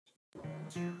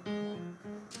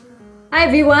Hi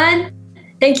everyone.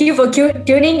 Thank you for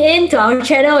tuning in to our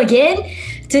channel again.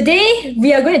 Today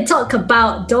we are going to talk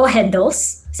about door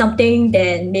handles, something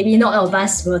that maybe not all of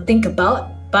us will think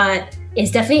about, but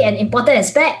it's definitely an important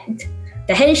aspect.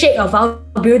 The handshake of our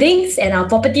buildings and our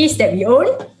properties that we own.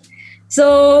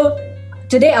 So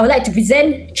today I would like to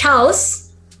present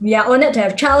Charles. We are honored to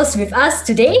have Charles with us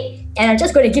today, and I'm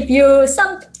just going to give you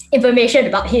some information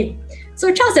about him.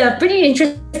 So Charles is a pretty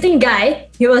interesting guy.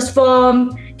 He was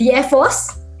from the Air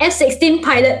Force, F-16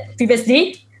 pilot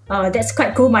previously. That's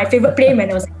quite cool. My favorite plane when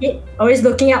I was a kid. Always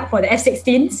looking out for the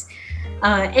F-16s.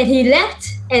 And he left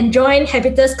and joined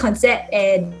Habitus Concept,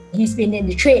 and he's been in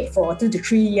the trade for 2 to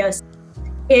 3 years.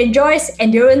 He enjoys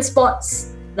endurance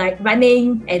sports like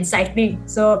running and cycling.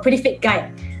 So pretty fit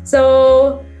guy.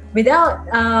 So without,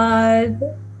 I'll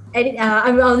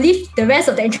leave the rest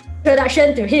of the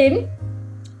introduction to him.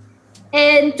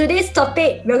 And today's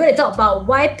topic, we're going to talk about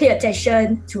why pay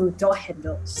attention to door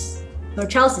handles. So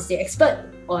Charles is the expert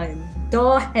on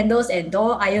door handles and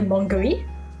door ironmongery.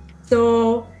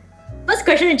 So first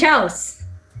question, Charles.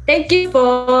 Thank you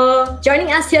for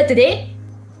joining us here today.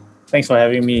 Thanks for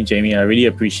having me, Jamie. I really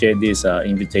appreciate this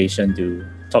invitation to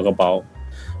talk about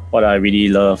what I really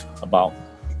love about.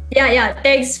 Yeah.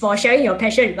 Thanks for sharing your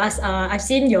passion with us. I've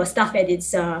seen your stuff and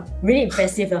it's really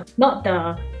impressive. Not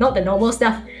the normal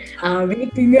stuff, really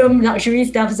premium luxury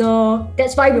stuff. So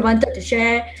that's why we wanted to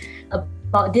share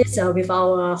about this with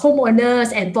our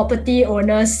homeowners and property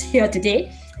owners here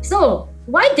today. So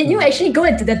why did you actually go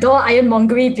into the door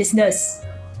ironmongery business?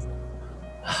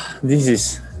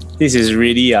 This is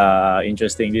really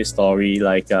interesting. This story,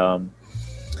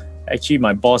 actually,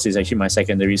 my boss is actually my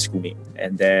secondary schoolmate,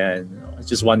 and then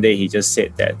just one day he just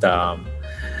said that,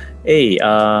 "Hey,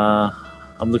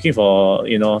 I'm looking for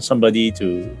somebody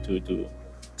to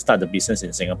start the business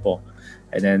in Singapore,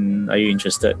 and then are you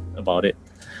interested about it?"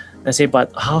 And I say, "But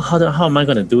how am I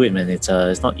gonna do it, man? It's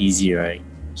not easy, right?"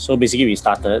 So basically, we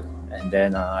started, and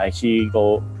then I actually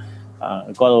got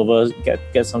over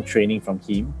get some training from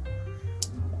him.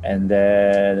 And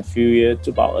then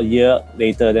about a year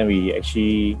later, then we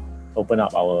actually open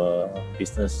up our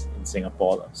business in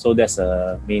Singapore. So that's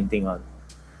the main thing on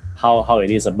how it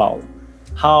is about.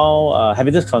 How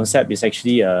Habitus Concept is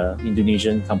actually an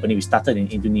Indonesian company. We started in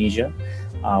Indonesia.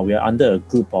 We are under a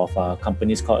group of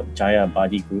companies called Jaya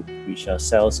Abadi Group, which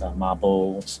sells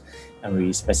marbles, and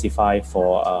we specify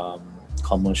for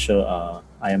commercial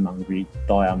ironmongery,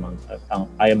 door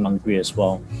ironmongery as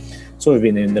well. So we've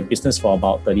been in the business for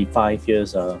about 35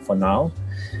 years for now.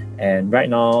 And right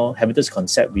now, Habitus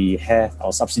Concept, we have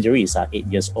our subsidiary is 8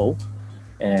 years old.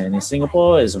 And in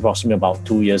Singapore, it's approximately about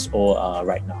 2 years old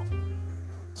right now.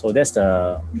 So that's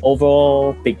the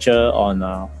overall picture on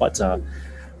what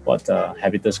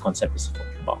Habitus Concept is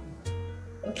about.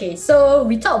 Okay, so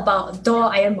we talk about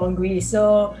door ironmongery.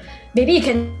 So maybe you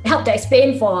can help to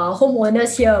explain for our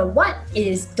homeowners here, what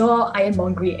is door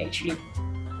ironmongery actually?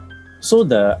 So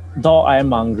the door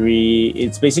ironmongery,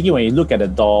 it's basically when you look at the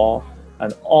door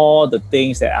and all the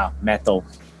things that are metal.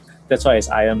 That's why it's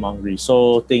ironmongery.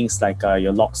 So things like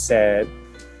your lock set,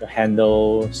 your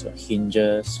handles, your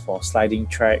hinges for sliding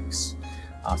tracks,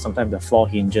 sometimes the floor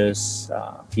hinges,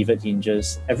 pivot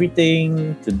hinges,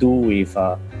 everything to do with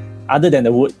other than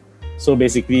the wood. So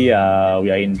basically, we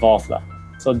are involved.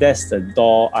 So that's the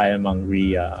door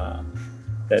ironmongery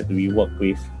that we work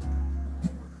with.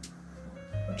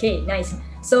 Okay, nice.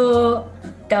 So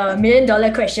the $1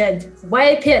 million question,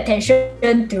 why pay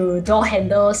attention to door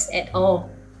handles at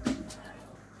all?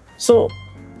 So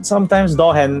sometimes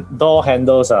door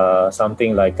handles are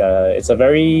something like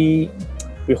we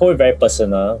hold it very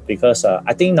personal because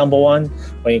I think number one,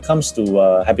 when it comes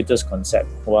to Habitus Concept,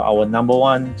 our number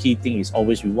one key thing is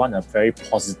always we want a very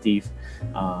positive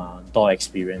door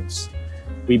experience.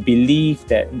 We believe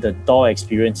that the door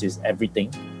experience is everything.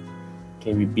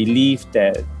 Okay, we believe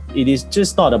that it is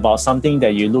just not about something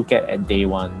that you look at day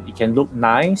one. It can look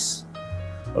nice,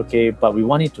 okay, but we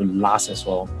want it to last as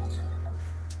well.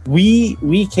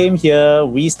 We came here,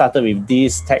 we started with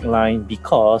this tagline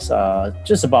because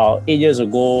just about 7 years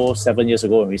ago,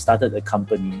 when we started the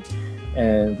company,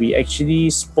 and we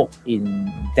actually spoke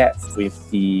in depth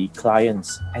with the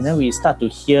clients, and then we start to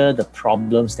hear the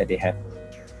problems that they have.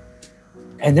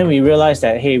 And then we realized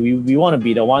that, hey, we want to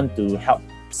be the one to help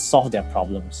solve their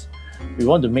problems. We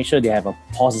want to make sure they have a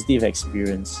positive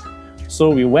experience. So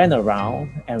we went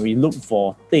around and we looked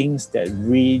for things that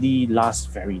really last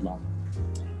very long.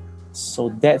 So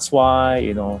that's why,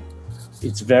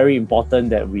 it's very important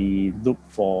that we look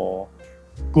for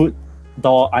good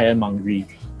door ironmongery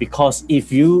because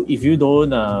if you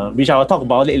don't, which I will talk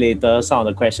about it later, some of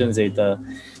the questions later,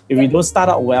 if you don't start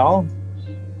out well,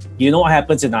 you know what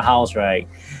happens in a house, right?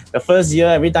 The first year,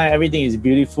 every time everything is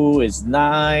beautiful, it's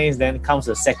nice. Then comes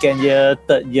the second year,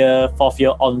 third year, fourth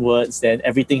year onwards. Then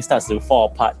everything starts to fall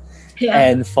apart. Yeah.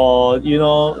 And for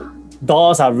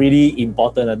doors are really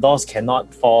important. The doors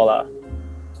cannot fall.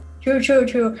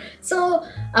 True. So,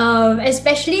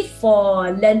 especially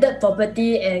for landed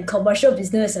property and commercial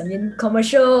business, I mean,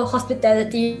 commercial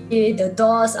hospitality, the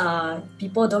doors are,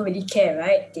 people don't really care,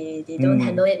 right? They don't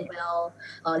handle it well.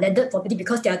 Landed property,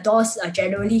 because their doors are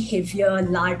generally heavier,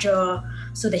 larger,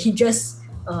 so the hinges,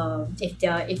 if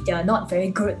they're not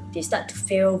very good, they start to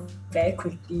fail very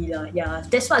quickly. Yeah,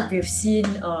 that's what we've seen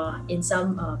in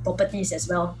some properties as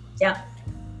well. Yeah.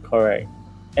 Correct.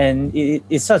 And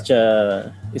it's such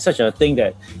a thing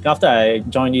that after I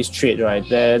joined this trade, right,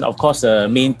 then of course the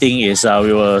main thing is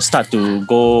we will start to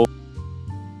go.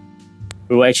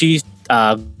 We will actually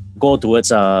go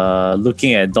towards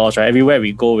looking at doors, right? Everywhere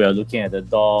we go, we are looking at the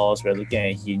doors. We are looking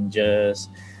at hinges.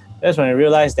 That's when I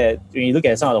realized that when you look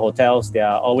at some of the hotels, they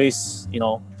are always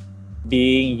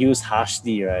being used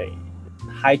harshly, right?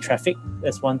 High traffic.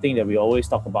 That's one thing that we always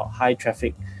talk about. High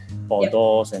traffic for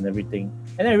doors and everything.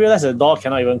 And then I realized the door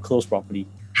cannot even close properly.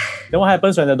 Then what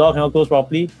happens when the door cannot close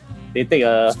properly? They take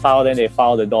a file, then they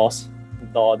file the door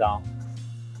down.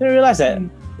 Then I realized that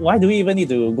why do we even need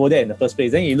to go there in the first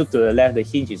place? Then you look to the left, the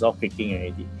hinge is all creaking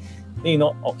already. Then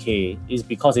okay, it's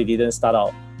because it didn't start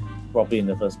out properly in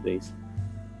the first place.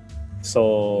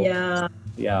 So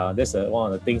yeah, that's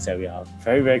one of the things that we are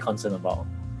very, very concerned about.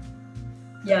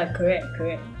 Yeah, correct.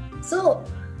 So,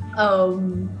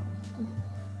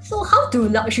 so how do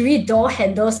luxury door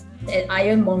handles at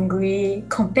Ironmongery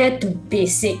compare to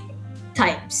basic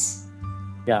types?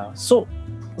 Yeah, so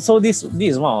this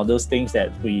is one of those things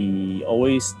that we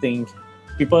always think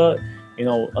people,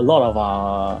 a lot of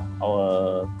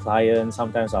our clients,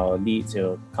 sometimes our leads,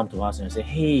 will come to us and say,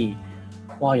 hey,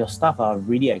 wow, your stuff are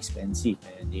really expensive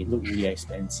and they look really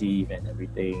expensive and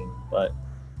everything. But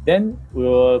then we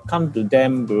will come to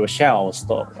them, we will share our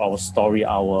story,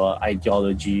 our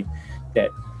ideology, that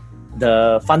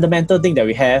the fundamental thing that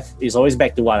we have is always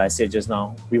back to what I said just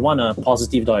now. We want a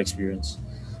positive door experience.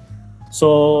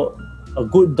 So a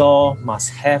good door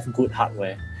must have good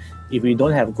hardware. If we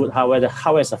don't have good hardware, the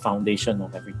hardware is the foundation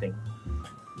of everything.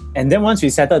 And then once we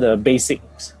settle the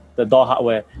basics, the door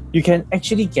hardware, you can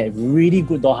actually get really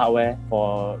good door hardware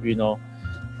for,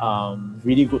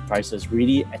 really good prices,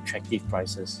 really attractive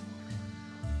prices.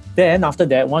 Then after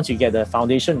that, once you get the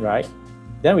foundation right,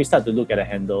 then we start to look at the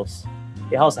handles.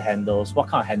 Hey, how's the handles? What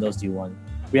kind of handles do you want?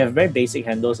 We have very basic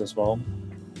handles as well.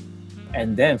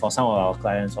 And then for some of our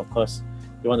clients, of course,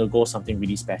 we want to go something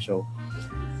really special.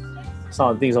 Some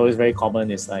of the things always very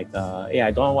common is like, hey,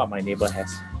 I don't want what my neighbor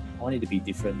has. I want it to be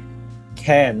different.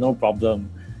 Can, no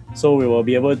problem. So we will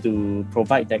be able to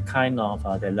provide that kind of,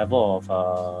 that level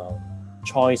of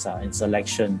choice and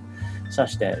selection,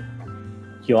 such that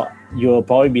you'll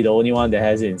probably be the only one that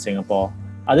has it in Singapore,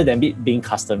 other than being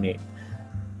custom made.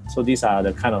 So these are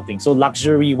the kind of things. So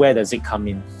luxury, where does it come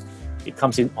in? It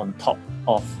comes in on top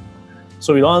of.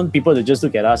 So we don't want people to just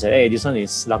look at us and, hey, this one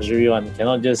is luxury one.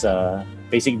 Cannot just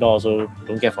basic door, so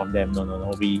don't get from them.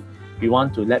 No. We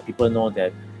want to let people know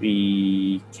that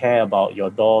we care about your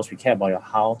doors, we care about your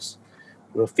house.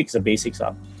 We'll fix the basics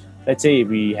up. Let's say if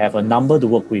we have a number to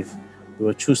work with, we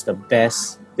will choose the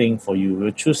best thing for you.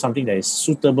 We'll choose something that is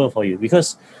suitable for you,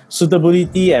 because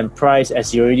suitability and price,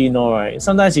 as you already know, right?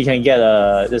 Sometimes you can get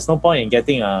there's no point in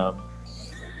getting I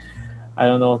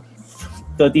don't know,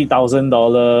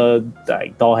 $30,000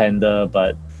 like door handle,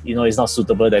 but it's not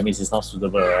suitable. That means it's not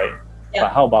suitable, right? Yeah.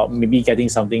 But how about maybe getting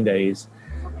something that is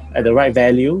at the right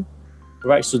value,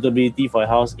 right suitability for your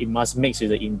house? It must mix with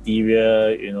the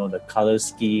interior, the color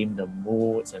scheme, the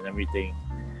moods and everything.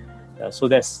 So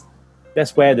that's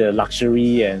where the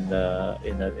luxury and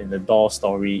in the door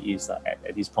story is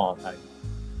at this point of time.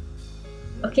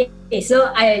 Okay,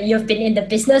 so you've been in the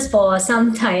business for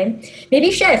some time.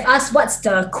 Maybe share with us what's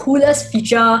the coolest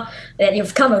feature that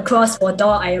you've come across for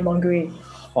door ironmongery.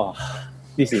 Wow,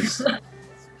 this is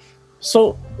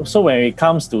so when it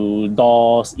comes to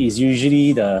doors, it's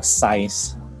usually the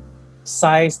size.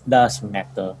 Size does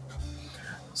matter.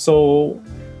 So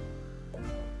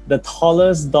the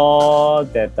tallest door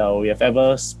that we have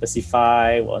ever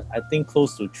specified was, I think,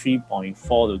 close to 3.4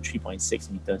 to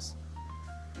 3.6 meters.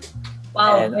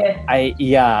 Wow.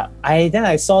 And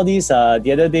I saw this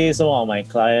the other day. So one of my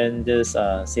clients just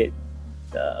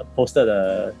posted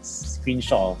a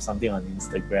screenshot of something on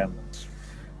Instagram.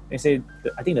 They said,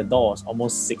 I think the door was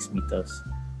almost 6 meters.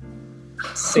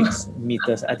 6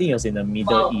 meters. I think it was in the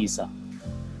Middle Wow. East.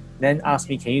 Then asked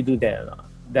me, can you do that?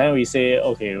 Then we say,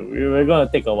 okay, we're going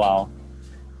to take a while.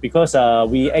 Because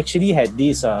we actually had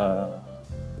this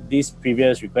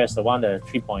previous request, the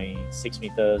 3.6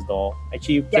 meters door,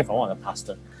 actually came from one of the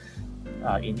pastor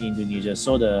in Indonesia.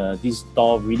 So this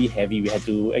door really heavy. We had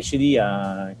to actually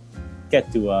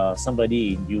get to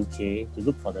somebody in UK to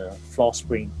look for the floor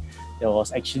spring that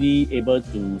was actually able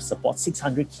to support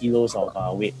 600 kilos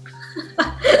of weight.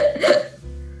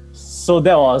 So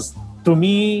that was, to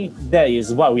me, that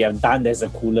is what we have done that's the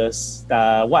coolest.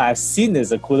 What I've seen as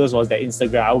the coolest was that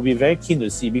Instagram. I would be very keen to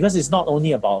see, because it's not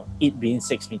only about it being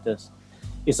 6 meters.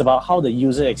 It's about how the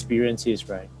user experience is,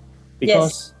 right?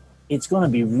 Because it's going to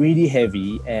be really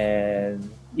heavy and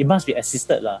it must be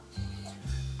assisted.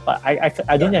 But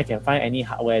I don't think I can find any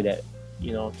hardware that,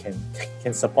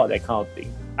 can support that kind of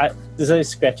thing. I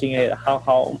just scratching it.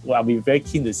 I'll be very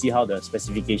keen to see how the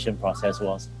specification process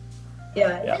was.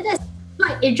 Yeah. That's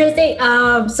quite interesting.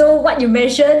 So what you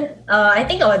mentioned, I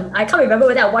think I can't remember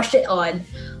whether I watched it on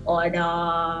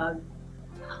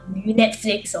maybe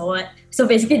Netflix or what. So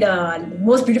basically, the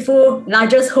most beautiful,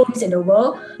 largest homes in the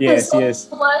world. Yes.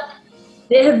 What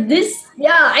they have this.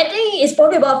 Yeah, I think it's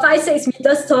probably about 5-6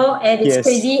 meters tall, and it's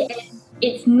crazy. And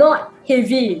it's not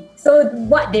heavy. So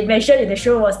what they mentioned in the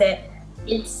show was that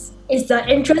it's the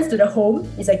entrance to the home.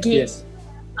 It's a gate,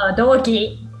 a door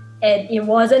gate. And it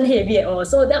wasn't heavy at all.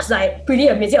 So that's like pretty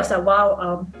amazing. I was like,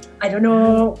 wow, I don't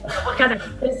know what kind of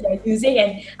things they're using.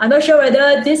 And I'm not sure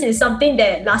whether this is something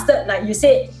that lasted, like you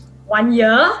said, 1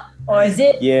 year, or is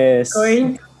it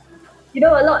going, a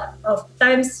lot of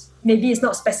times, maybe it's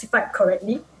not specified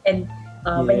correctly. And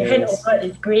when you hand over,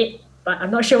 it's great. But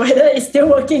I'm not sure whether it's still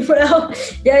working well.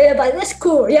 But that's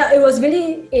cool. Yeah, it was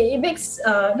really, it makes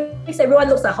everyone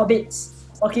look like hobbits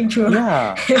walking through.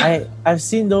 Yeah, I've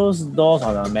seen those doors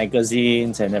on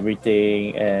magazines and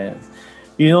everything, and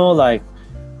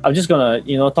I'm just gonna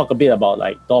talk a bit about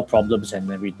like door problems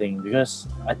and everything, because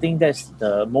I think that's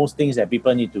the most things that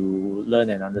people need to learn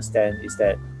and understand is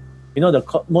that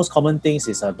the most common things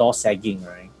is a door sagging,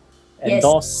 right? And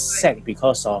doors sag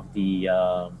because of the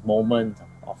moment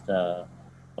of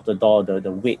the door,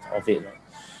 the weight of it.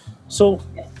 So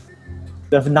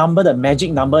the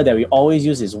magic number that we always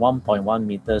use is 1.1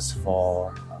 meters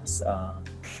for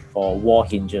wall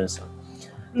hinges.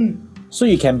 So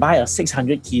you can buy a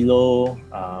 600 kilo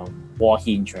wall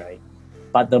hinge, right?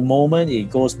 But the moment it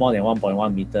goes more than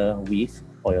 1.1 meter width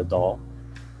for your door,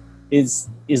 it's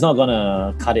not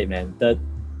gonna cut it, man.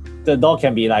 The door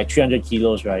can be like 300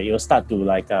 kilos, right? It will start to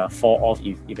like fall off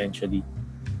eventually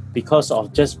because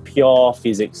of just pure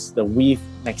physics. The width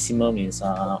maximum is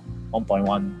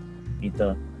 1.1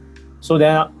 meter. So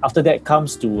then after that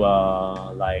comes to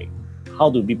like how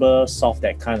do people solve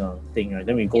that kind of thing, right?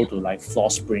 Then we go to like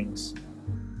floor springs.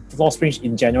 Floor springs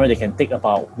in general, they can take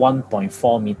about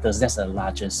 1.4 meters. That's the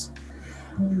largest.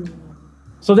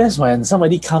 So that's when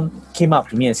somebody came up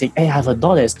to me and said, hey, I have a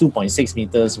door that's 2.6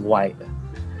 meters wide.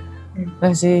 And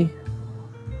I say,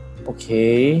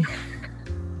 okay,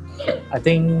 I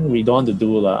think we don't want to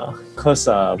do because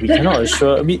we cannot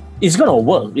assure. It's gonna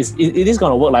work. It is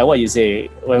gonna work like what you say.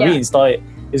 When we install it,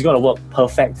 it's gonna work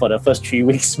perfect for the first 3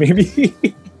 weeks, maybe.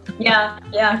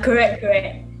 Correct.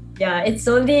 Yeah, it's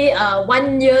only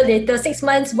 1 year later, 6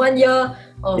 months, 1 year,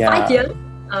 or 5 years.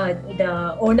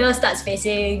 The owner starts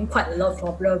facing quite a lot of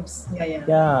problems.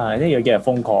 Yeah, and then you'll get a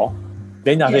phone call.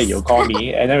 Then after that, you'll call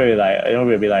me, and then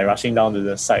we'll be like rushing down to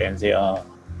the site and say,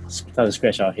 start to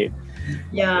scratch our head.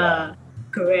 Yeah,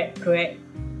 correct.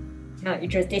 Yeah,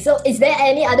 interesting. So, is there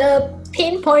any other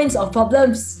pain points or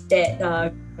problems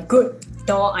that good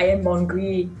door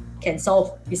ironmongery can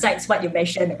solve besides what you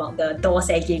mentioned about the door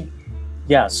sagging?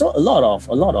 Yeah, so a lot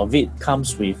of it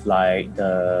comes with like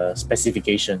the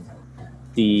specification,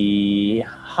 the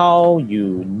how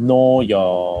you know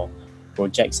your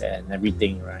projects and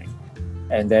everything, right?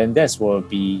 And then that will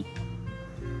be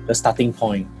the starting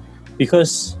point,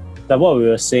 because like what we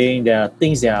were saying, there are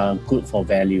things that are good for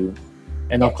value,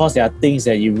 and of course there are things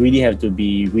that you really have to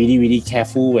be really, really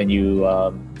careful when you,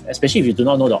 especially if you do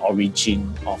not know the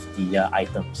origin of the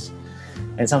items,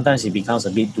 and sometimes it becomes a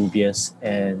bit dubious,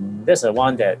 and that's the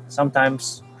one that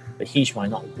sometimes the hinge might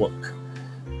not work.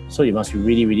 So you must be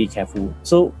really, really careful.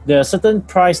 So there are certain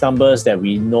price numbers that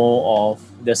we know of.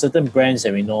 There are certain brands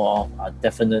that we know of are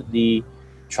definitely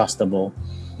trustable.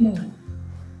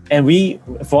 And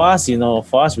for us,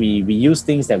 we use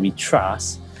things that we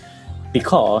trust,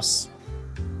 because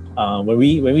when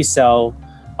we sell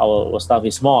our stuff,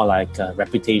 it's more like a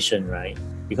reputation, right?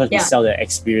 because we sell the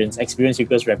experience. Experience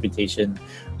equals reputation.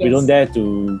 We Yes. don't dare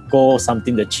to go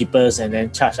something the cheapest and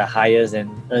then charge the highest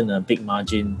and earn a big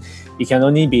margin. You can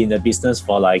only be in the business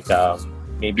for like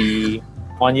maybe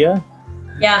 1 year.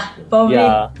 Yeah, probably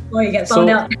before you get found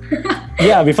out.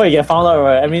 Yeah, before you get found out,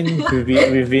 right? I mean,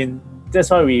 we've been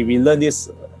that's why we learned this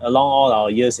along all our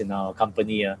years in our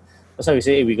company. That's why we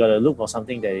say we gotta look for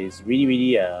something that is really,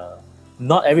 really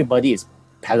not everybody is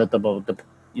palatable.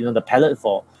 The palate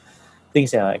for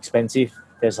things that are expensive,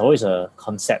 there's always a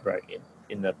concept, right,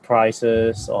 in the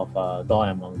prices of door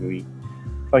ironmongery.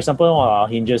 For example, one of our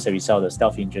hinges that we sell, the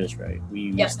stealth hinges, right?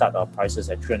 We start our prices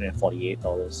at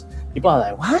 $348. People are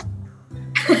like, what?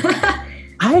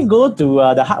 I go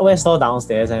to the hardware store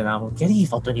downstairs and I'm getting it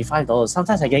for $25.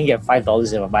 Sometimes I can get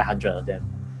 $5 if I buy 100 of them.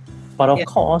 But of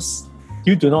course,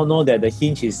 you do not know that the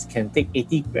hinge can take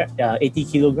 80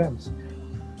 kilograms.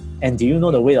 And do you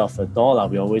know the weight of a door?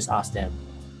 We always ask them.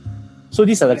 So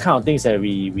these are the kind of things that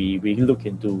we look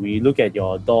into. We look at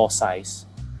your door size,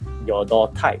 your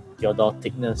door type, your door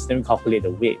thickness, then we calculate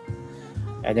the weight.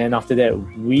 And then after that,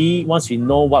 once we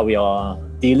know what we are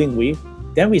dealing with,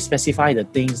 then we specify the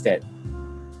things that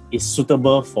is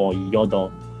suitable for your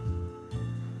door.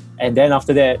 And then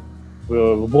after that,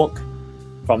 we'll work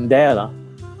from there.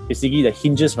 Basically, the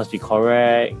hinges must be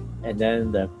correct, and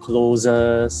then the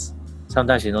closers.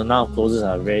 Sometimes, now closers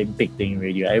are a very big thing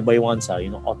already. Everybody wants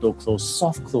auto close,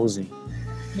 soft closing.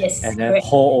 Yes. And then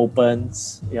hole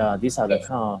opens. Yeah, these are the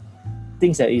kind of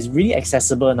things that is really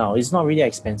accessible now. It's not really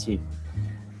expensive.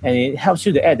 And it helps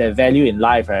you to add that value in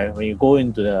life, right? When you go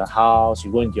into the house,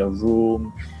 you go into your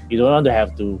room, you don't want to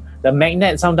have to... The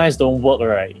magnet sometimes don't work,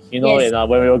 right? When we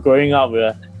were growing up, we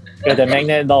had the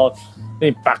magnet door.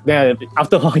 Then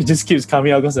after a while, it just keeps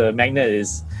coming out because the magnet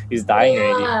is dying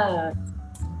already.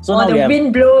 So now the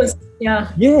wind blows.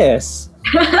 Yeah. Yes.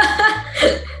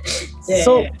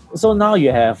 So now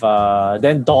you have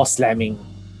then door slamming.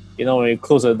 When you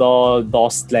close the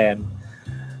door slam.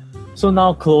 So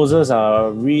now closers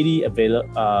are really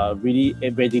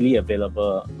readily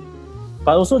available.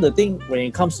 But also the thing when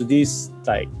it comes to this,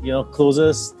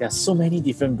 closers, there's so many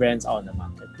different brands out in the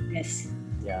market. Yes.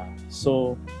 Yeah.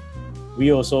 So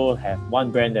we also have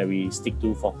one brand that we stick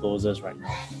to for closers right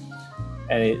now.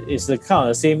 And it's the kind of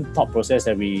the same thought process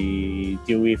that we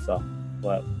deal with.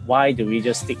 But why do we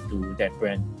just stick to that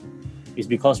brand? It's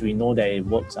because we know that it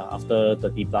works after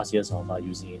 30 plus years of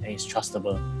using it, and it's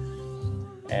trustable.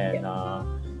 And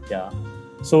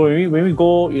so when we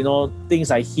go, things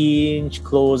like hinge,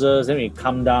 closers, then we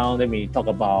come down, then we talk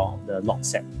about the lock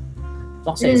set.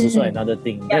 Lock set is also another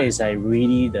thing. That is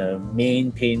really the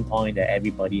main pain point that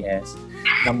everybody has.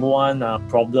 Number one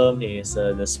problem is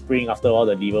the spring. After all,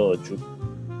 the lever will droop.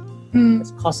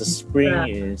 It's because the spring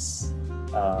is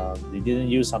they didn't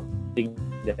use something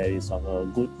that is of a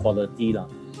good quality.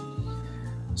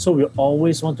 So we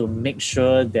always want to make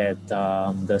sure that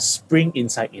the spring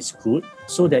inside is good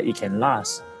so that it can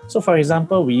last. So for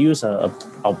example, we use our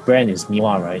brand is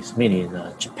Miwa, right? It's made in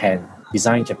Japan,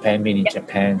 designed Japan, made in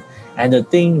Japan, and the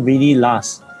thing really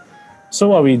lasts. So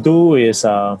what we do is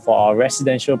for our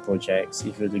residential projects,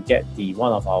 if you were to get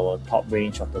one of our top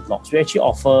range of the locks, we actually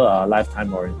offer a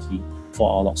lifetime warranty for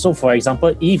our locks. So for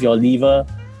example, if your lever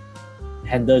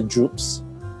handle droops,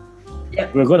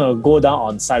 we're going to go down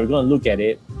on site, we're going to look at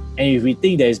it, and if we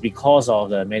think that it's because of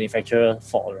the manufacturer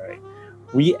fault, right,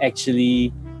 we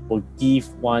actually will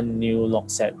give one new lock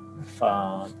set,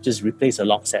 just replace a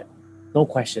lock set, no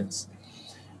questions.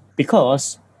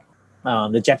 Because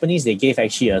the Japanese, they gave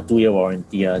actually a 2-year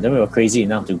warranty. Then we were crazy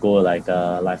enough to go like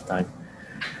a lifetime.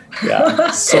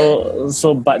 Yeah.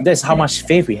 But that's how much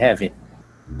faith we have in.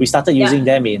 We started using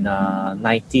them in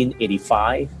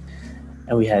 1985,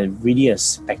 and we had really a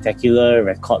spectacular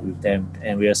record with them.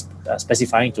 And we were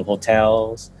specifying to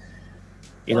hotels.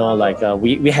 We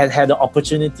had the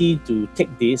opportunity to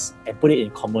take this and put it in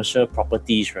commercial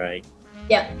properties, right?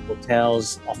 Yeah.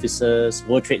 Hotels, offices,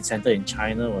 World Trade Center in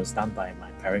China was done by my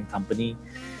parent company.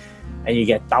 And you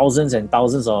get thousands and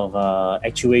thousands of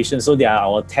actuations. So they are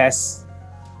our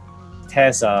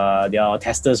they are our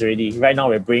testers already. Right now,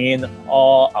 we're bringing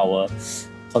all our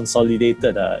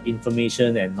consolidated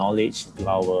information and knowledge to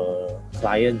our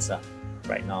clients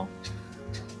right now.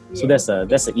 So that's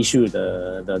the issue,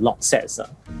 the lock sets.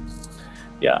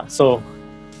 Yeah. So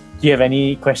do you have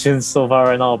any questions so far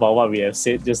right now about what we have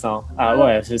said just now? What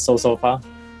I have said so far?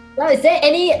 Well, is there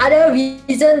any other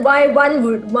reason why one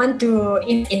would want to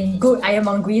invest in good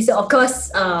ironmongery? So of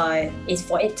course, it's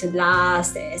for it to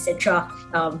last, etc.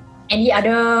 Any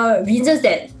other reasons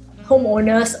that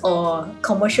homeowners or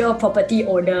commercial property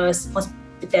owners,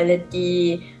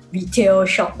 hospitality, retail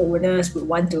shop owners would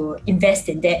want to invest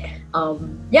in that.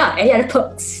 Any other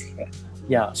perks?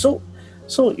 Yeah. So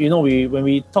when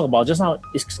we talk about just now,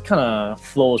 it's kind of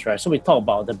flows, right? So we talk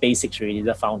about the basics really,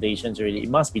 the foundations really. It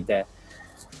must be there.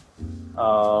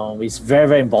 It's very,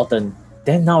 very important.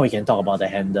 Then now we can talk about the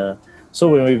handle. So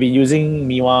when we've been using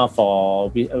Miwa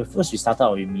first we started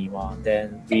out with Miwa,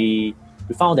 then we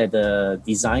found that the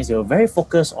designs, they were very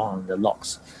focused on the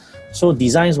locks. So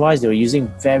designs wise, they were using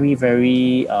very,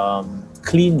 very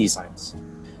clean designs.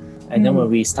 And then when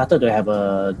we started to have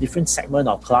a different segment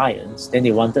of clients, then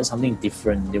they wanted something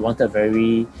different. They wanted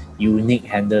very unique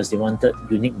handles. They wanted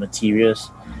unique materials.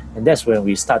 And that's when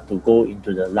we start to go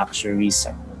into the luxury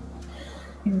segment.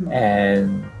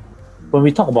 And when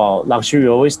we talk about luxury, we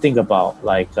always think about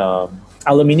like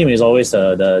aluminium is always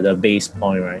the base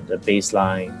point, right? The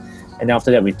baseline. And then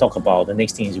after that, we talk about the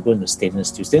next thing is you go into stainless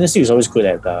steel. Stainless steel is always good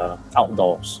at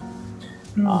outdoors,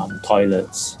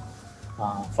 toilets,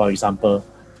 for example.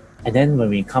 And then when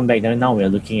we come back, then now we are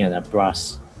looking at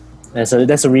brass. There's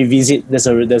a revisit. There's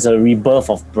a rebirth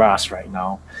of brass right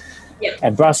now. Yep.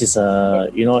 And brass is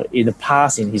in the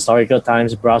past, in historical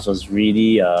times, brass was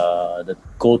really the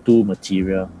go-to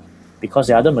material because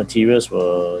the other materials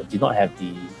did not have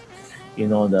the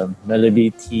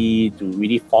malleability to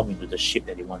really form into the shape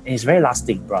that they want. And it's very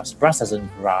lasting, brass. Brass doesn't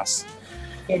rust.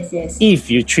 Yes. If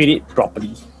you treat it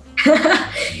properly.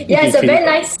 It's a very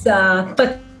nice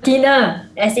patina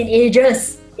as it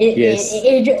ages.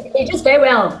 It ages very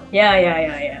well.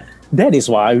 Yeah. That is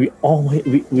why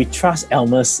we trust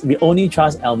Elmer's. We only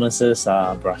trust Elmer's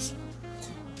brass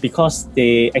because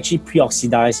they actually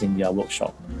pre-oxidize in their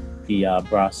workshop, the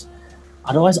brass.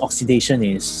 Otherwise, oxidation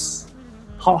is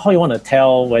how you want to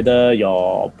tell whether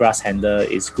your brass handle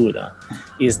is good.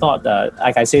 It's not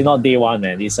like I say, not day one,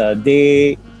 man. It's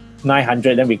day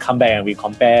 900. Then we come back and we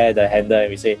compare the handle and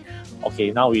we say,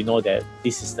 okay, now we know that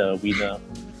this is the winner.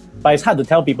 But it's hard to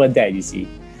tell people that, you see.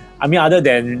 I mean, other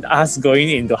than us going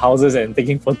into houses and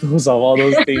taking photos of all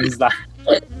those things.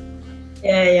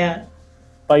 Yeah.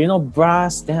 But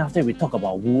brass, then after we talk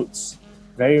about woods,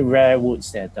 very rare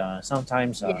woods that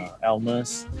sometimes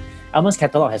Elmer's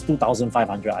catalog has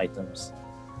 2,500 items.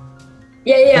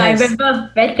 Yeah, I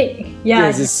remember. Very thick. Yeah.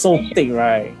 Yes, it's so thick,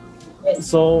 right? Yes.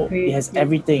 So it has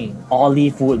everything.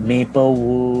 Olive wood, maple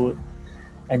wood,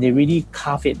 and they really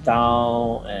carve it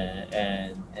down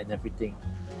and everything.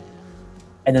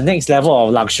 And the next level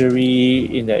of luxury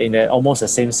in the almost the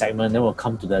same segment, then we'll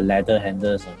come to the leather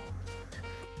handles,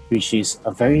 which is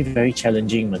a very, very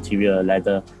challenging material.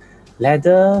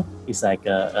 Leather is like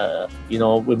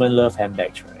women love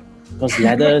handbags, right? Because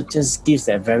leather just gives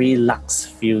that very luxe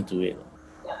feel to it.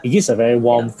 It gives a very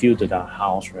warm feel to the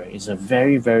house, right? It's a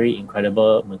very, very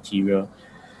incredible material.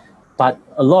 But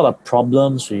a lot of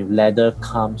problems with leather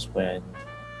comes when,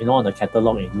 on the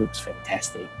catalog it looks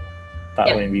fantastic.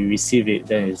 But when we receive it,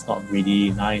 then it's not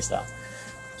really nice.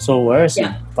 So whereas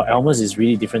for Elmer's is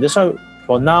really different. That's why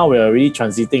for now we're really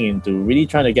transiting into really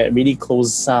trying to get really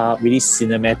close up, really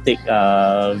cinematic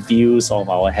views of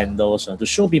our handles to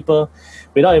show people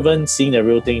without even seeing the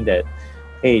real thing that,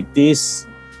 hey, this,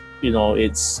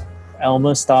 it's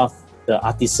Elmer stuff, the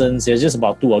artisans, there's just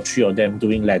about 2 or 3 of them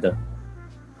doing leather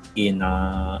in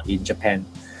Japan.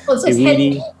 Oh, so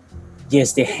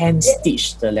they hand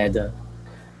stitch the leather.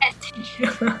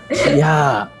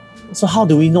 Yeah. So how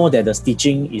do we know that the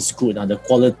stitching is good? The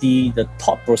quality, the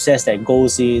thought process that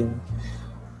goes in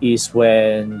is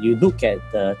when you look at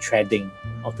the threading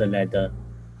of the leather,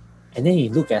 and then you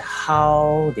look at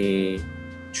how they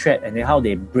thread and then how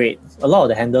they braid. A lot of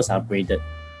the handles are braided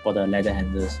for the leather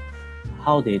handles.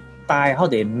 How they tie, how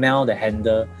they melt the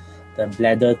handle, the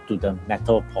leather to the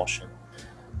metal portion.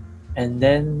 And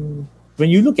then when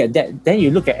you look at that, then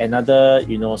you look at another,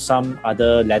 some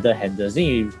other leather handles, then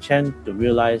you tend to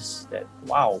realize that,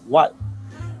 wow, what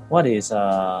is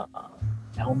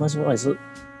Elmer's? What is it?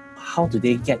 How do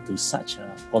they get to such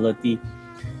a quality?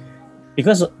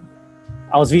 Because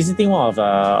I was visiting one of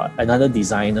another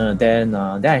designer, then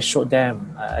I showed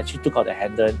them, I actually took out the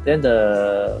handle, then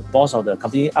the boss of the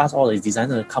company asked all his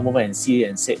designers to come over and see it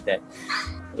and said that,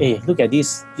 hey, look at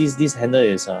this handle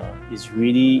is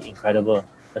really incredible.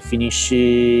 The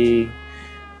finishing,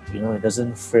 it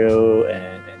doesn't frill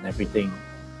and everything.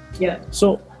 Yeah.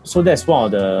 So that's one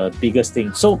of the biggest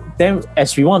things. So then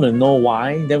as we want to know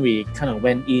why, then we kind of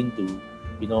went into,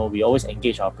 we always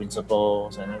engage our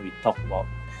principals and then we talk about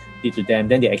it to them.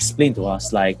 Then they explain to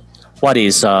us like what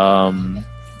is the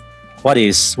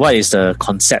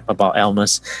concept about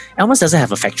Elmer's. Elmer's doesn't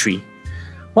have a factory.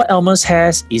 What Elmer's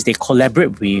has is they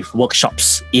collaborate with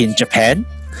workshops in Japan,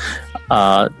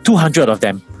 200 of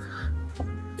them.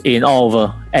 in all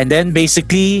over. And then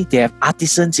basically they have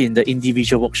artisans in the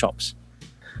individual workshops.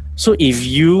 So if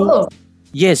you,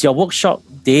 yes, your workshop,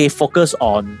 they focus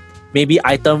on maybe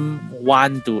item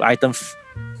 1 to item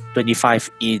 25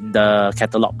 in the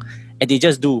catalog. And they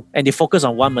just do, and they focus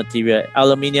on one material,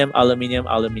 aluminium.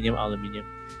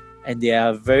 And they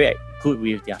are very good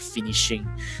with their finishing.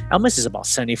 Elmer's is about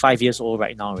 75 years old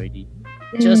right now already.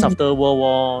 Just after World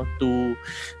War II,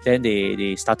 then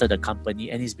they started the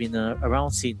company, and it's been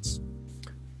around since.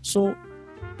 So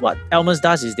what Elmer's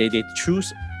does is they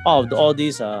choose all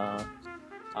these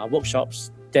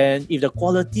workshops. Then if the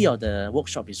quality of the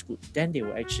workshop is good, then they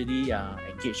will actually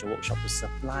engage the workshop to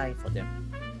supply for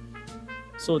them.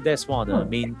 So that's one of the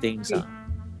main things.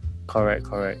 Correct.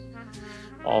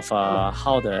 Of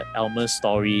how the Elmer's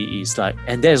story is like.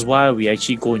 And that's why we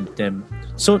actually go into them.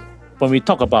 So when we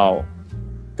talk about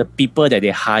the people that they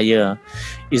hire,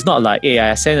 it's not like, hey,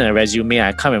 I send a resume,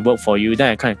 I come and work for you,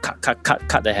 then I kind of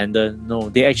cut the handle. No,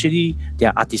 they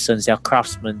are artisans, they are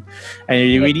craftsmen, and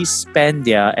they really spend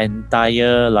their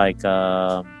entire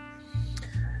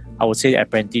I would say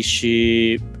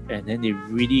apprenticeship, and then they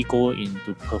really go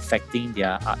into perfecting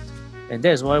their art. And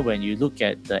that's why when you look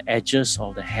at the edges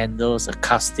of the handles, the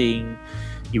casting,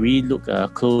 you really look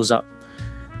close up,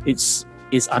 it's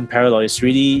unparalleled.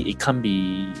 It can't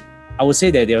be. I would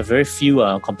say that there are very few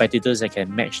competitors that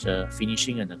can match the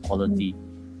finishing and the quality.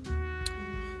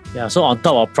 Yeah, so on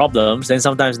top of problems, then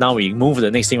sometimes now we move to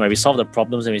the next thing, right? We solve the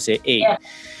problems and we say, hey,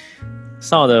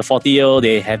 some of the 40-year-old,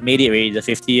 they have made it already, the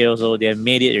 50-year-old, they have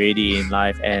made it already in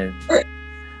life, and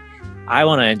I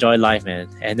want to enjoy life, man.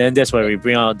 And then that's where we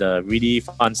bring out the really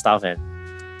fun stuff, and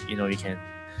you can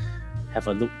have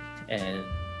a look, and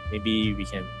maybe we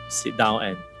can sit down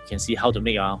and can see how to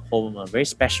make our home a very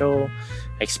special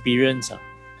experience.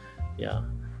 Yeah.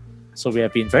 So we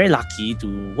have been very lucky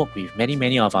to work with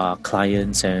many of our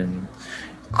clients, and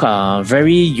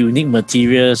very unique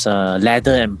materials,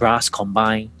 leather and brass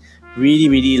combined,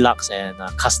 really luxe and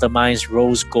customized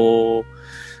rose gold.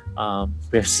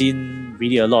 We've seen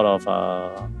really a lot of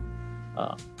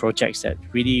projects that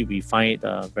really we find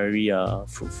very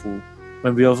fruitful.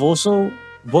 When we have also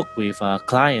worked with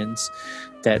clients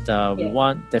that we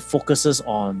want, that focuses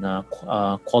on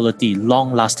quality,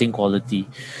 long-lasting quality.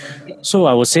 So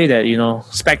I would say that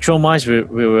spectrum-wise,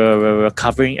 we're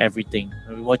covering everything.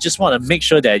 We just want to make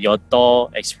sure that your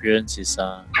door experience is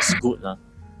good.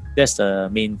 That's the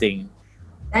main thing.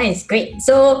 Nice, great.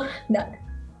 So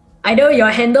I know your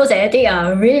handles and everything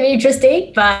are really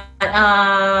interesting, but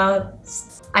I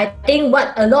think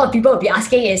what a lot of people will be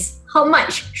asking is, how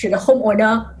much should a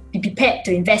homeowner be prepared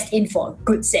to invest in for a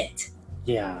good set?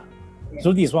 Yeah.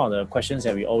 So this is one of the questions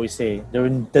that we always say.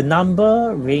 The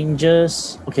number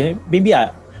ranges. Okay, maybe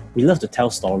we love to tell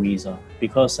stories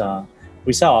because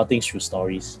we sell our things through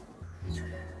stories.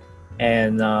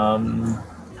 And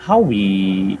how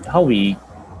we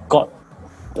got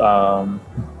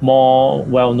more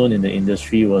well known in the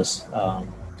industry was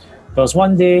because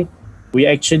one day we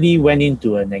actually went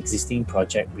into an existing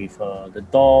project with the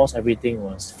doors, everything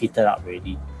was fitted up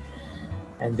already.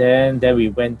 And then we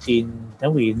went in,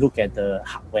 then we look at the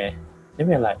hardware. Then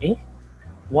we're like,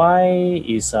 why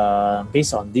is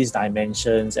based on these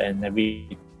dimensions and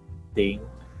everything,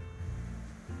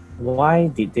 why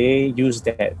did they use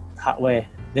that hardware?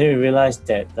 Then we realized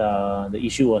that the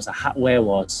issue was the hardware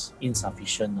was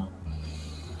insufficient.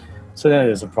 So then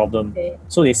there's a problem. Okay.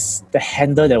 So the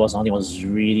handle that was on it was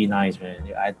really nice, man.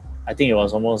 I think it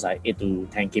was almost like 8 to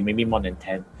 10K, maybe more than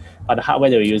 10. But the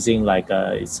hardware they were using,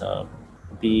 it's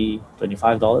be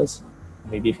 $25,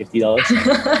 maybe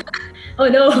 $50. Oh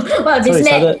no! Wow, so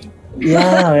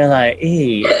we're like,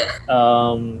 hey,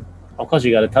 of course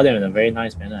you got to tell them in a very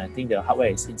nice manner. I think the hardware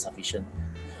is insufficient.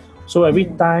 So every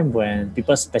time when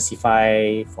people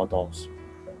specify for doors,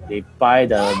 they buy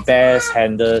the best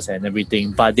handles and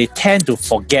everything, but they tend to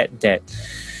forget that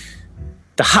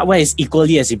the hardware is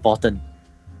equally as important.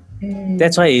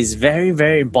 That's why it's very,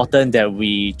 very important that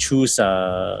we choose,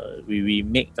 we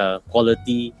make the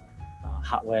quality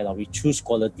hardware. We choose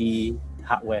quality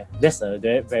hardware. That's a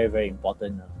very, very, very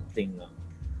important thing.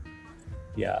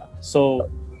 Yeah.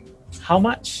 So how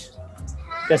much?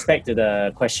 That's back to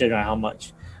the question, right? How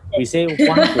much? We say 1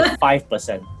 to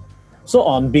 5%. So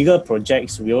on bigger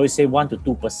projects, we always say 1 to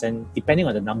 2%, depending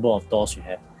on the number of doors you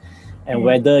have. And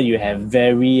whether you have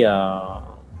very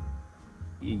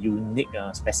unique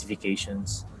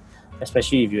specifications,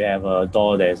 especially if you have a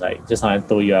door that is like, just now I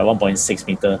told you, 1.6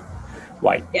 meter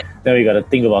wide. Yeah. Then we got to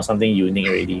think about something unique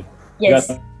already. Yes.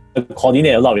 We got to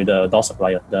coordinate a lot with the door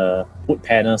supplier, the wood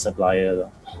panel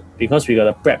supplier, because we got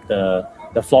to prep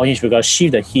the floor hinge, we got to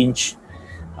shift the hinge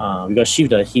We got to shift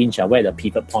the hinge where the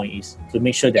pivot point is to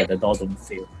make sure that the door don't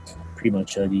fail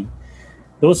prematurely.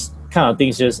 Those kind of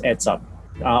things just adds up.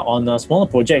 On smaller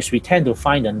projects, we tend to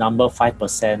find the number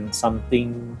 5%,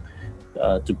 something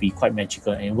to be quite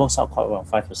magical, and it works out quite well,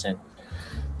 5%.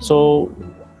 So,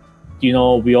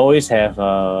 we always have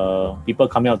people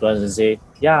coming up to us and say,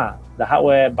 yeah, the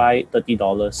hardware buy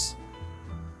 $30.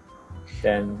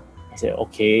 Then I say,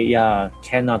 okay, yeah,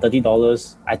 can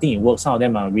 $30. I think it works. Some of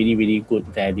them are really, really good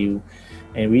value,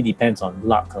 and it really depends on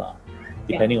luck,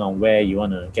 depending on where you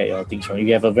want to get your things from. If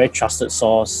you have a very trusted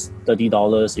source,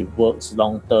 $30, it works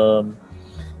long term,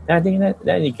 then I think that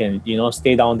then you can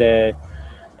stay down there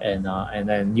and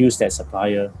then use that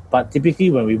supplier. But typically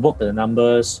when we work the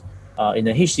numbers in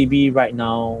the HDB right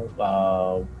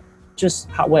now, just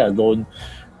hardware alone,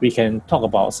 we can talk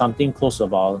about something close to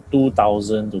about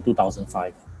 2,000 to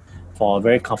 2,500 for a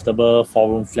very comfortable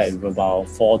 4-room flat with about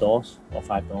 4 doors or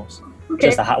 5 doors. Okay.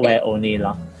 Just the hardware only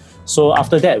lah. So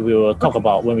after that, we will talk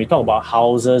about, when we talk about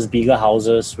houses, bigger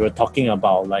houses, we're talking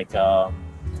about like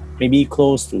maybe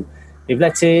close to, if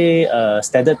let's say a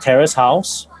standard terrace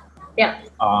house,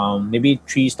 maybe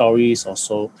 3 stories or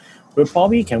so, we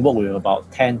probably can work with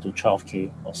about 10 to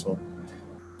 12K or so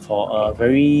for a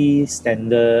very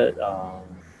standard,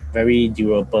 very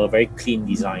durable, very clean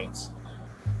designs.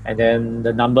 And then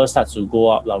the number starts to go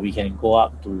up, we can go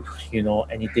up to,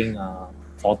 anything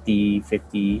 40,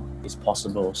 50 is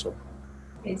possible also.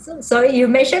 Okay, so you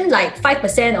mentioned like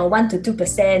 5% or 1 to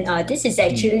 2%. This is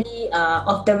actually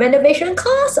of the renovation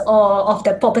cost or of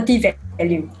the property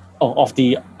value? Oh, of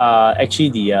the actually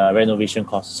the renovation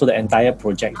cost. So the entire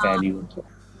project value.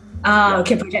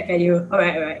 Okay, project value. All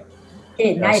right.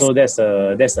 Okay, nice. So that's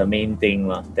the main thing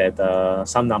that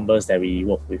some numbers that we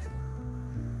work with.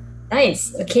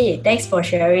 Nice. Okay, thanks for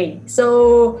sharing.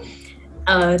 So,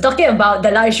 talking about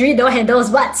the luxury door handles,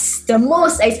 what's the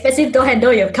most expensive door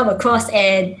handle you've come across,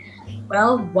 and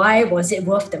why was it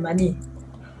worth the money?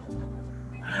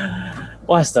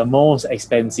 What's the most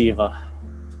expensive?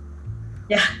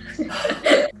 Yeah.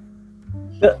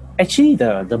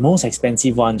 The most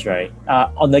expensive ones, right?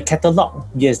 On the catalog,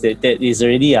 yes, that is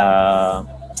already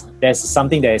there's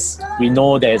something we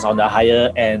know that is on the higher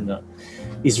end.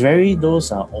 It's very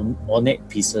those ornate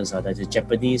pieces that the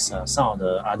Japanese, some of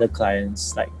the other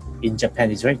clients, like in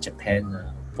Japan, it's very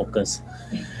Japan focused.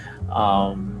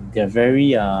 They're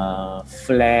very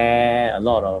flair, a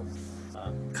lot of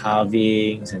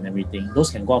carvings and everything. Those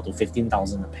can go up to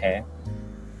 15,000 a pair.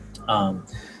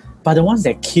 But the ones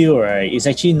that kill, right, is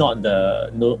actually not the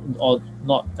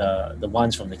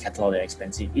ones from the catalog that are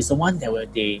expensive. It's the one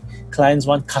that clients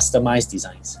want customized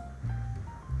designs.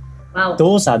 Wow.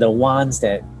 Those are the ones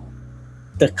that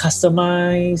the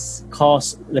customized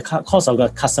cost, the cost of the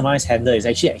customized handle is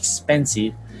actually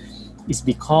expensive. It's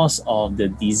because of the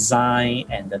design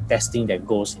and the testing that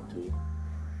goes into it.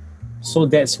 So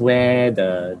that's where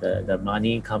the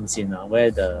money comes in,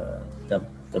 where the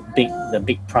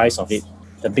big price of it,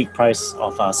 the big price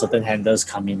of certain handles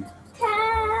come in.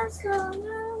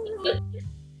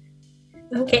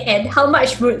 Okay, and how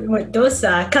much would those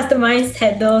customized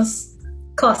handles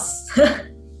cost?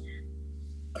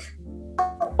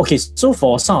 Okay, so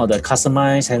for some of the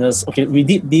customized handles, we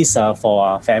did this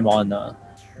for Fairmont,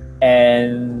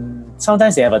 and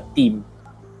sometimes they have a theme.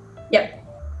 Yep.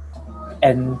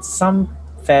 And some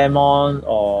Fairmont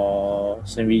or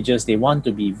St. Regis, they want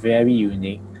to be very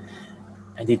unique,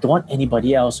 and they don't want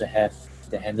anybody else to have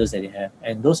the handles that they have.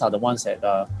 And those are the ones that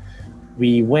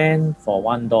we went for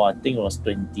one door. I think it was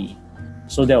 20.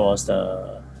 So that was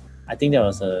the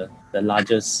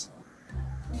largest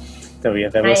that we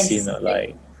have ever seen.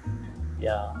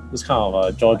 This kind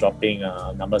of jaw-dropping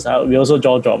numbers. We also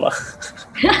jaw-drop.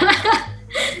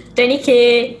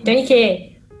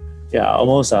 20K. Yeah,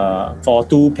 almost for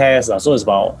 2 pairs. So it's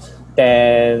about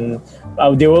 10.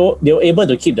 They were able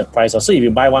to keep the price. So if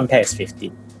you buy 1 pair, it's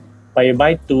 15. But you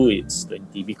buy 2, it's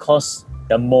 20, because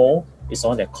the mold is the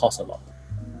one that costs a lot.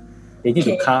 They need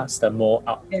to cast the mold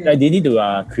out. They need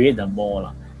to create the mold.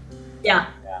 Yeah.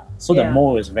 So the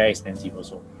mold is very expensive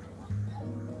also.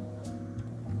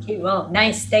 Okay, well,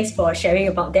 nice. Thanks for sharing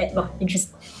about that. Well,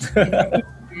 interesting.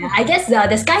 I guess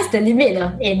the sky's the limit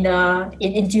in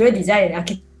interior design and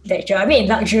architecture. I mean, in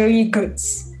luxury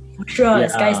goods, for sure, the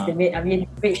sky's the limit. I mean,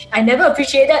 which I never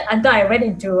appreciated until I went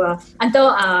into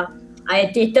I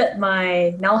dated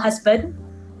my now husband,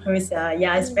 who's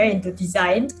is very into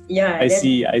design. Yeah, I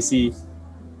see.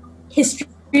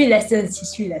 History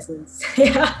lessons.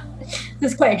 Yeah.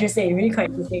 It's quite interesting, really quite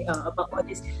interesting about all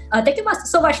this. Thank you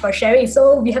so much for sharing.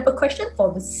 So we have a question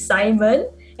from Simon,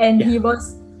 and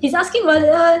he's asking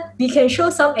whether we can show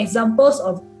some examples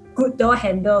of good door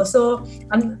handle. So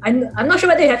I'm not sure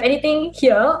whether you have anything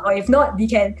here, or if not, we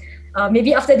can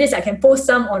maybe after this I can post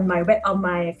some on my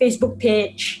Facebook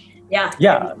page. Yeah.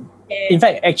 Yeah. In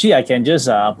fact, actually, I can just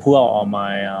pull out on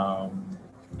my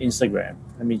Instagram.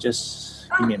 Let me just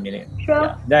give me a minute. Sure.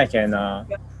 Yeah. Then I can.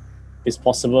 It's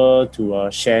possible to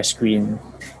share screen.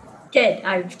 Okay,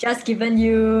 I've just given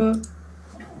you.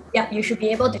 Yeah, you should be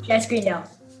able to share screen now.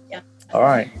 Yeah. All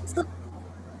right.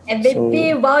 And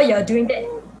maybe while you're doing that,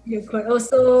 you could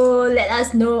also let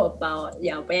us know about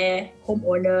where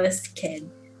homeowners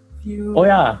can view. Oh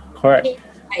yeah, correct.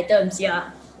 Items,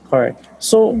 yeah. Correct.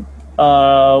 So,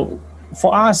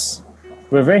 for us,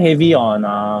 we're very heavy on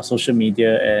social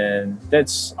media, and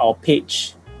that's our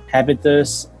page,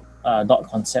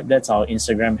 habitus.concept. That's our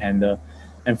Instagram handle.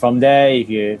 And from there, if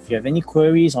you have any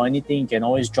queries or anything, you can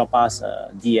always drop us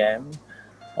a DM,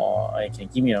 or you can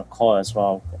give me a call as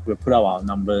well. We'll put out our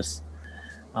numbers.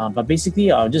 But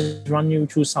basically, I'll just run you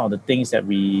through some of the things that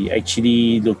we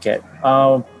actually look at.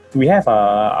 We have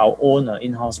our own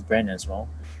in-house brand as well.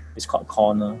 It's called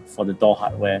Corner for the door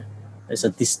hardware. It's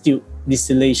a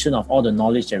distillation of all the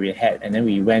knowledge that we had, and then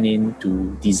we went in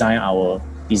to design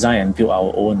and build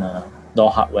our own door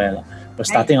hardware. We're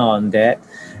starting on that,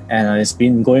 and it's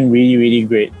been going really, really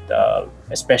great.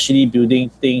 Especially building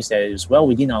things that is well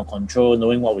within our control,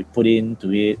 knowing what we put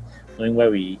into it, knowing where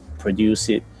we produce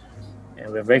it,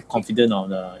 and we're very confident on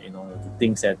the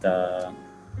things that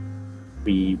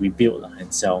we build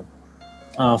and sell.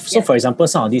 So, for example,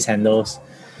 some of these handles,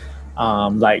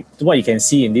 like what you can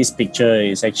see in this picture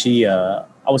is actually, I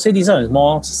would say this one is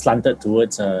more slanted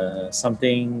towards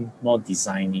something more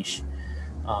designish.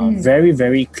 Very,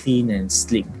 very clean and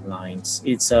sleek lines.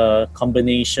 It's a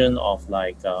combination of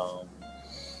like,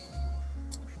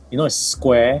 it's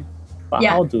square, but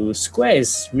square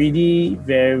is really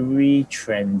very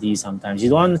trendy sometimes. You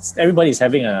don't want, everybody's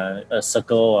having a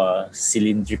circle or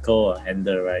cylindrical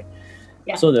handle, right?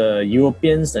 Yeah. So the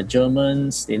Europeans, the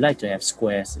Germans, they like to have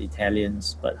squares,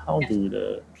 Italians, but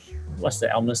what's the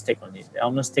Elmer's take on it? The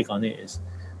Elmer's take on it is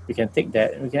we can take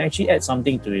that, we can actually add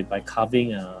something to it by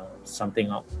carving something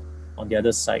out on the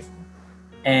other side.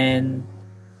 And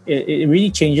it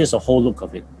really changes the whole look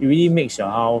of it. It really makes your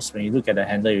house, when you look at the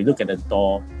handle, you look at the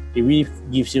door, it really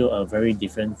gives you a very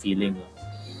different feeling.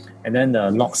 And then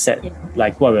the lock set,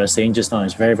 like what we were saying just now,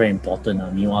 is very, very important,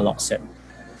 Miwa lock set.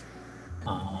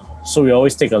 So we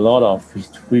always take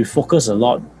we focus a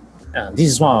lot. This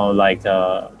is one of like,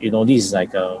 this is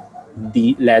like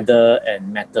the leather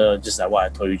and metal, just like what I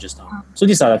told you just now. So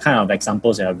these are the kind of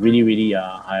examples that are really, really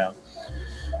high up.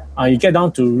 You get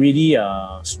down to really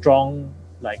strong,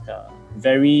 like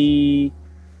very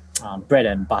bread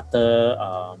and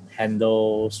butter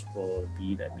handles will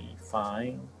be, let me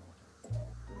find.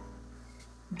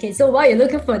 Okay, so while you're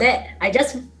looking for that, I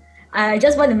just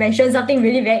want to mention something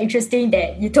really very interesting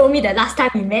that you told me the last time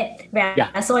we met when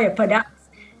I saw your products.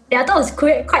 That I thought was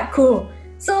quite cool.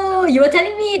 So you were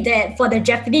telling me that for the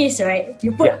Japanese, right,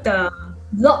 you put the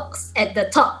locks at the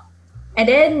top, and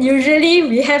then usually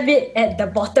we have it at the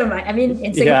bottom, right? I mean,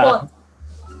 in Singapore.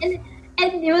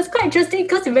 And it was quite interesting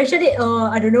because you mentioned it,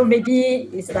 I don't know, maybe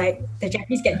it's like the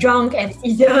Japanese get drunk and it's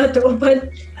easier to open.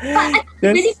 But I think it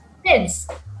really makes sense.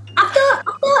 After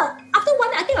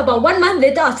I think about 1 month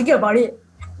later, I was thinking about it.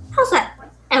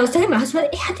 I was telling my husband,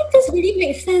 I think this really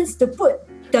makes sense to put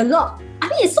the lock. I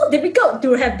mean, it's so difficult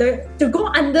to go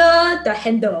under the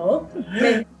handle.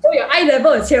 So your eye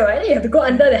level is here, right? You have to go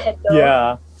under the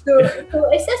handle to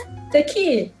access the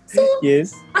key. So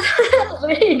yes,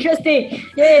 very interesting.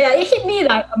 Yeah, it hit me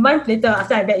like a month later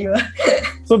after I met you.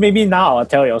 So maybe now I'll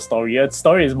tell your story. Your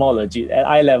story is more legit at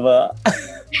eye level.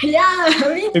 Yeah,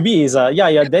 I mean, maybe it's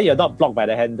you're not blocked by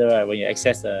the handle, right, when you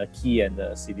access the key and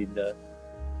the cylinder.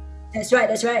 That's right.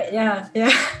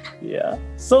 Yeah.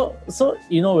 So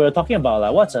we were talking about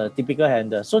like what's a typical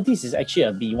handle. So this is actually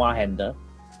a Miwa handle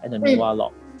and a Miwa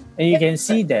lock. And you can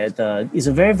see that it's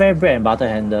a very, very bread and butter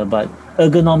handle, but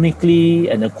ergonomically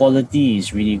and the quality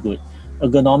is really good.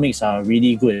 Ergonomics are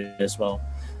really good as well.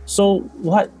 So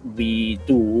what we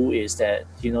do is that,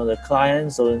 the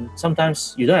clients,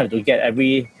 sometimes you don't have to get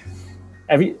every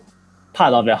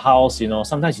part of your house,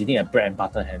 sometimes you need a bread and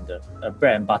butter handle, a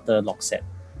bread and butter lock set.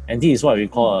 And this is what we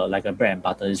call like a bread and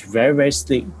butter. It's very, very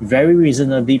sleek, very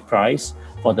reasonably priced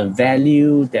for the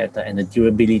value that and the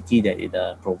durability that it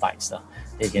provides. That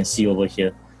you can see over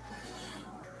here.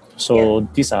 So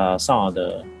these are some of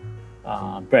the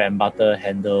bread and butter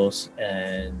handles,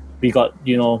 and we got,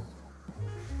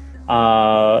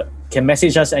 can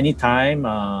message us anytime.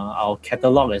 Our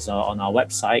catalog is on our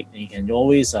website, and you can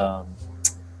always,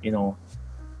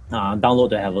 download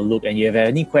to have a look. And you have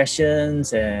any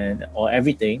questions or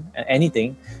anything,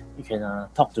 you can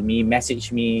talk to me,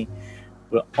 message me.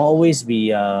 We'll always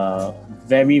be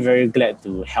very, very glad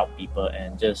to help people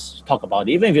and just talk about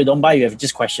it. Even if you don't buy, you have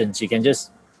just questions, you can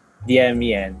just DM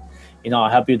me and I'll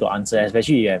help you to answer,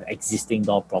 especially if you have existing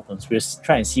door problems. We'll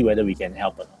try and see whether we can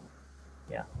help or not.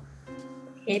 Yeah.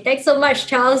 Okay, thanks so much,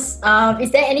 Charles.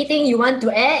 Is there anything you want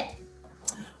to add?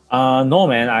 No,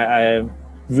 man. I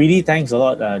really thanks a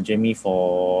lot, Jamie,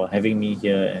 for having me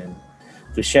here and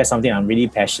to share something I'm really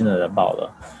passionate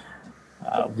about.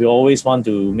 We always want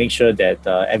to make sure that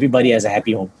everybody has a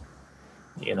happy home.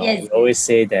 Yes. We always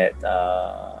say that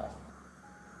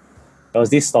there was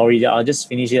this story. I'll just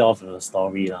finish it off with a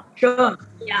story. Sure.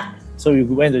 Yeah. So we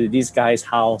went to this guy's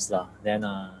house. Then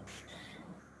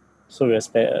so we were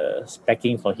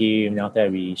specking for him. Then after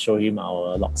that, we showed him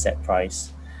our lock set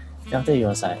price. Then after that, he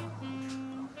was like,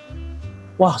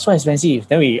 wow, so expensive.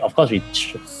 Then we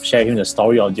share him the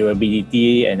story of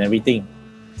durability and everything.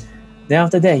 Then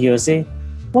after that, he will say,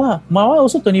 wow, my one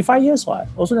also 25 years, what?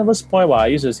 Also never spoil, what? I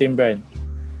use the same brand.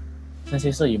 Then I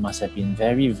say, so you must have been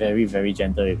very, very, very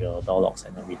gentle with your door locks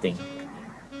and everything.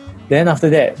 Then after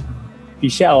that, we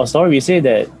share our story. We say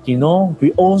that,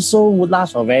 we also would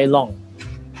last for very long.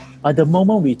 But the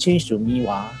moment we change to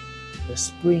Miwa, the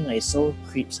spring is so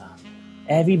creeps.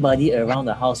 Everybody around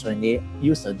the house, when they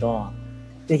use the door,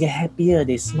 they get happier,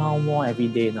 they smile more every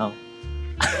day now.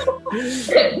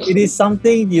 It is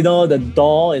something, the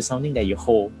door is something that you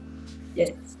hold.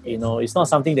 Yes. It's not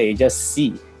something that you just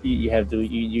see. You have to,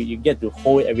 you get to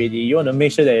hold it every day. You want to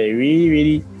make sure that you really,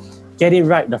 really get it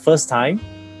right the first time.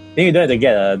 Then you don't have to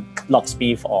get a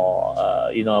locksmith or,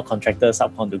 a contractor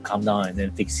subcon to come down and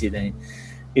then fix it. And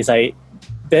it's like,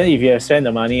 then if you have spent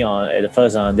the money at the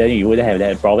first one, then you wouldn't have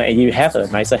that problem. And you have a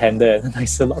nicer handle and a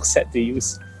nicer lock set to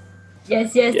use.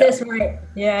 Yes, that's right.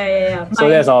 Yeah. So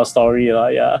that's our story,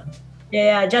 yeah.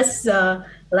 Yeah, just for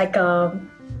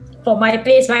my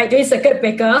place, right, during circuit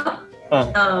breaker,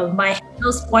 my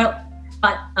handle spoiled.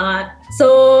 But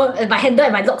so my handle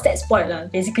and my lock set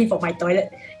spoiled, basically for my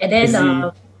toilet. And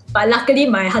then, but luckily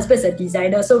my husband's a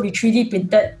designer, so we 3D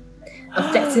printed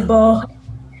a flexible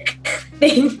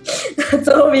thing,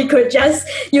 so we could just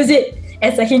use it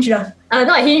as a hinge. Not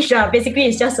a hinge, basically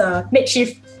it's just a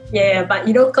makeshift. Yeah, but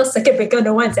because circuit breaker,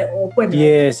 no one's open.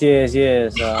 Yes.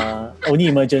 Only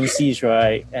emergencies,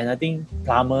 right? And I think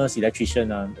plumbers,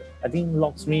 electrician, I think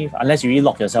locksmith, unless you really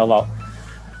lock yourself out.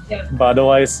 Yeah. But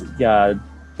otherwise,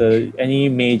 any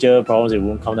major problems, it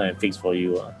won't come down and fix for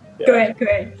you. Yeah.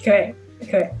 Correct.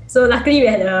 So luckily we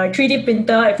had a 3D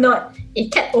printer. If not,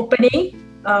 it kept opening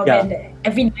when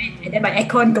every night, and then my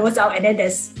aircon goes out, and then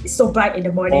it's so bright in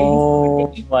the morning.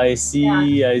 Oh, I see.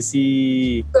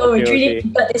 So we 3D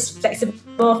printed this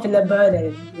flexible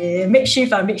filament and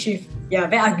makeshift. Yeah,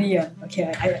 very ugly.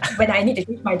 Okay, when I need to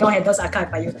change my door handles, I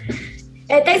can't buy you.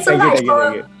 And thanks so much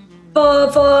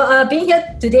for being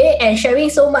here today and sharing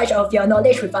so much of your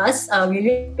knowledge with us.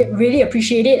 We really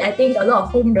appreciate it. I think a lot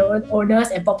of home owners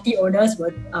and property owners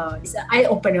it's an eye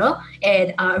opener,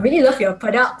 and I really love your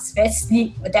products. Very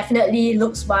sleek, definitely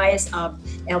looks wise,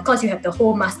 and of course you have the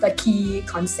whole master key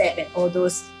concept and all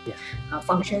those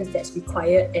functions that's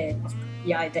required, and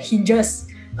the hinges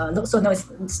look so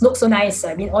nice.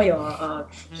 I mean, all your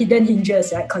hidden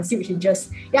hinges, right? Concealed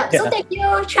hinges. So thank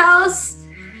you, Charles.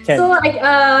 So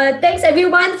thanks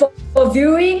everyone for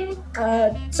viewing.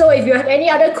 So if you have any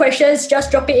other questions,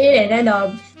 just drop it in and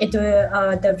then into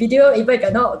the video, even if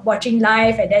you're not watching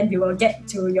live, and then we will get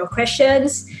to your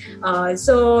questions.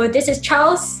 So this is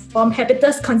Charles from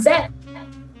Habitus Concept.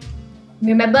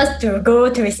 Remember to go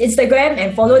to his Instagram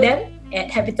and follow them at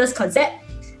Habitus Concept.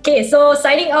 Okay, so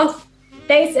signing off.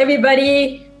 Thanks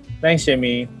everybody. Thanks,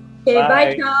 Jamie. Okay,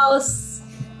 bye Charles.